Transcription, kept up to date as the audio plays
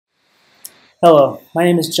Hello, my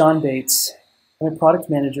name is John Bates. I'm a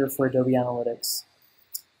product manager for Adobe Analytics.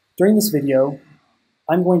 During this video,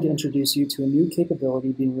 I'm going to introduce you to a new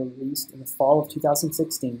capability being released in the fall of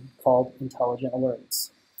 2016 called Intelligent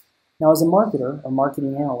Alerts. Now, as a marketer or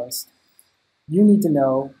marketing analyst, you need to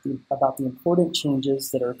know about the important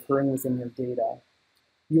changes that are occurring within your data.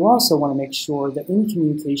 You also want to make sure that any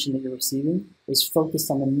communication that you're receiving is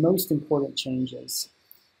focused on the most important changes.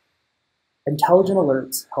 Intelligent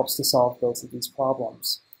Alerts helps to solve both of these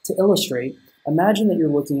problems. To illustrate, imagine that you're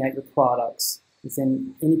looking at your products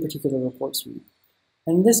within any particular report suite.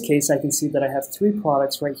 And in this case, I can see that I have 3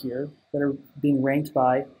 products right here that are being ranked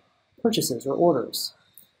by purchases or orders.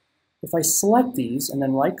 If I select these and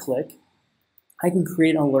then right-click, I can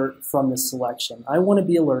create an alert from this selection. I want to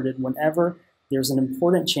be alerted whenever there's an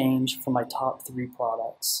important change for my top 3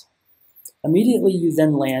 products. Immediately, you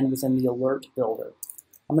then land within the alert builder.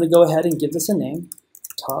 I'm going to go ahead and give this a name,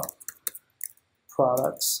 Top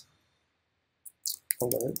Products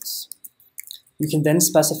Alerts. You can then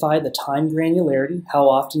specify the time granularity, how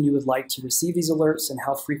often you would like to receive these alerts and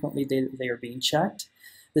how frequently they are being checked.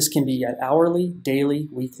 This can be at hourly, daily,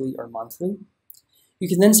 weekly, or monthly. You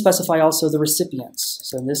can then specify also the recipients.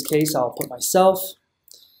 So in this case, I'll put myself,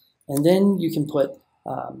 and then you can put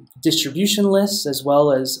distribution lists as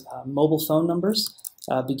well as mobile phone numbers.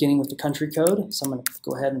 Beginning with the country code. So I'm going to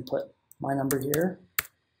go ahead and put my number here.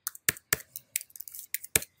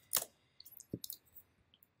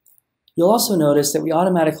 You'll also notice that we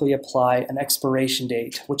automatically apply an expiration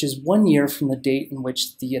date, which is 1 year from the date in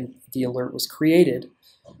which the alert was created.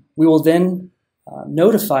 We will then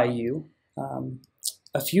notify you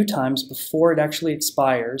a few times before it actually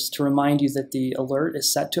expires to remind you that the alert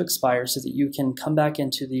is set to expire so that you can come back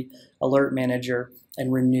into the alert manager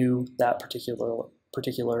and renew that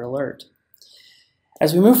particular alert.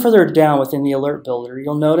 As we move further down within the alert builder,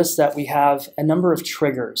 you'll notice that we have a number of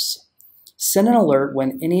triggers. Send an alert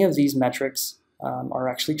when any of these metrics are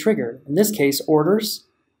actually triggered. In this case, orders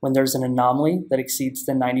when there's an anomaly that exceeds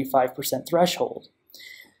the 95% threshold.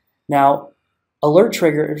 Now, alert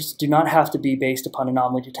triggers do not have to be based upon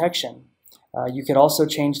anomaly detection. You could also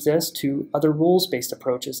change this to other rules-based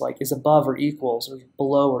approaches like is above or equals, or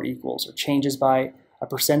below or equals, or changes by a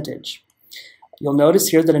percentage. You'll notice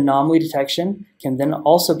here that anomaly detection can then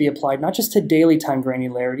also be applied not just to daily time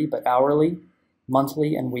granularity, but hourly,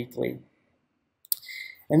 monthly, and weekly.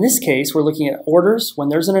 In this case, we're looking at orders when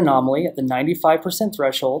there's an anomaly at the 95%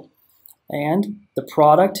 threshold and the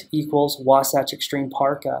product equals Wasatch Extreme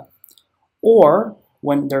Parka, or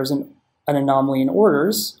when there's an anomaly in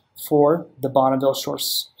orders for the Bonneville Shore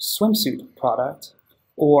swimsuit product,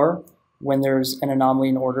 or when there's an anomaly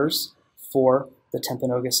in orders for the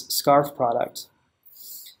Timpanogos scarf product.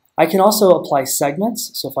 I can also apply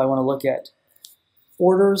segments, so if I want to look at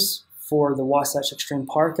orders for the Wasatch Extreme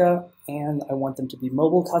Parka and I want them to be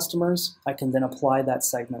mobile customers, I can then apply that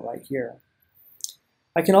segment right here.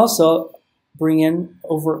 I can also bring in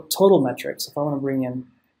over total metrics. If I want to bring in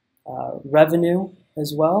revenue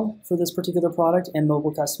as well for this particular product and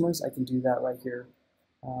mobile customers, I can do that right here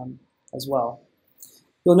as well.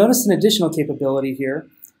 You'll notice an additional capability here,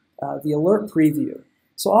 the alert preview.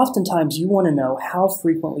 So oftentimes you want to know how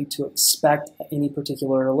frequently to expect any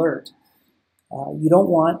particular alert. You don't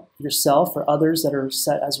want yourself or others that are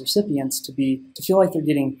set as recipients to feel like they're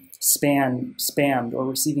getting spammed or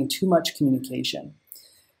receiving too much communication.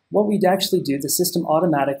 What we'd actually do, the system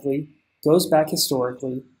automatically goes back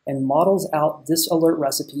historically and models out this alert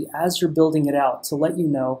recipe as you're building it out to let you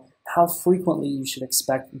know how frequently you should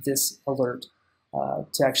expect this alert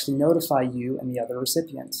to actually notify you and the other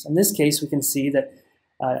recipients. In this case, we can see that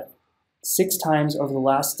 6 times over the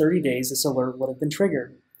last 30 days, this alert would have been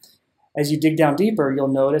triggered. As you dig down deeper, you'll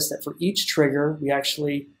notice that for each trigger, we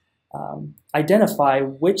actually identify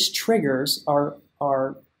which triggers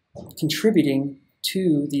are contributing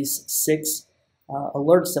to these 6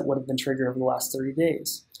 alerts that would have been triggered over the last 30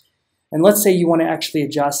 days. And let's say you want to actually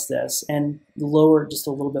adjust this and lower it just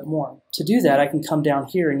a little bit more. To do that, I can come down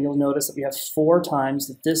here and you'll notice that we have 4 times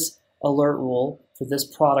that this alert rule for this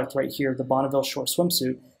product right here, the Bonneville Shore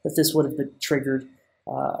swimsuit, that this would have been triggered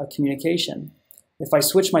a communication. If I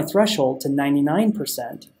switch my threshold to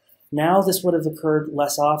 99%, now this would have occurred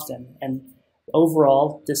less often, and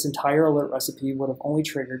overall, this entire alert recipe would have only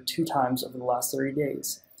triggered 2 times over the last 30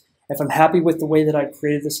 days. If I'm happy with the way that I've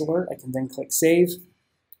created this alert, I can then click Save,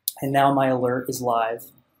 and now my alert is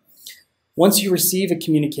live. Once you receive a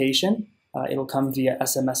communication, it'll come via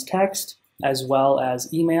SMS text as well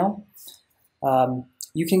as email.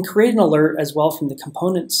 You can create an alert as well from the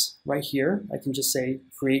components right here. I can just say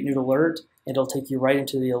Create New Alert. It'll take you right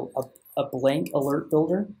into a blank alert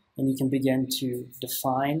builder, and you can begin to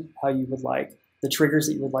define how you would like the triggers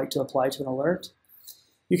that you would like to apply to an alert.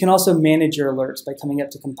 You can also manage your alerts by coming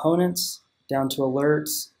up to components, down to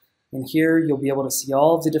alerts, and here you'll be able to see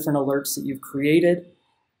all of the different alerts that you've created.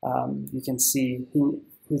 You can see who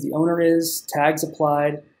the owner is, tags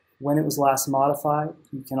applied, when it was last modified.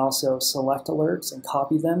 You can also select alerts and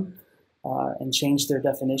copy them and change their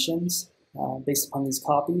definitions based upon these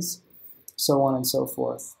copies, so on and so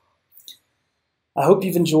forth. I hope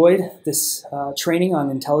you've enjoyed this training on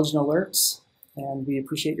intelligent alerts, and we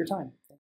appreciate your time.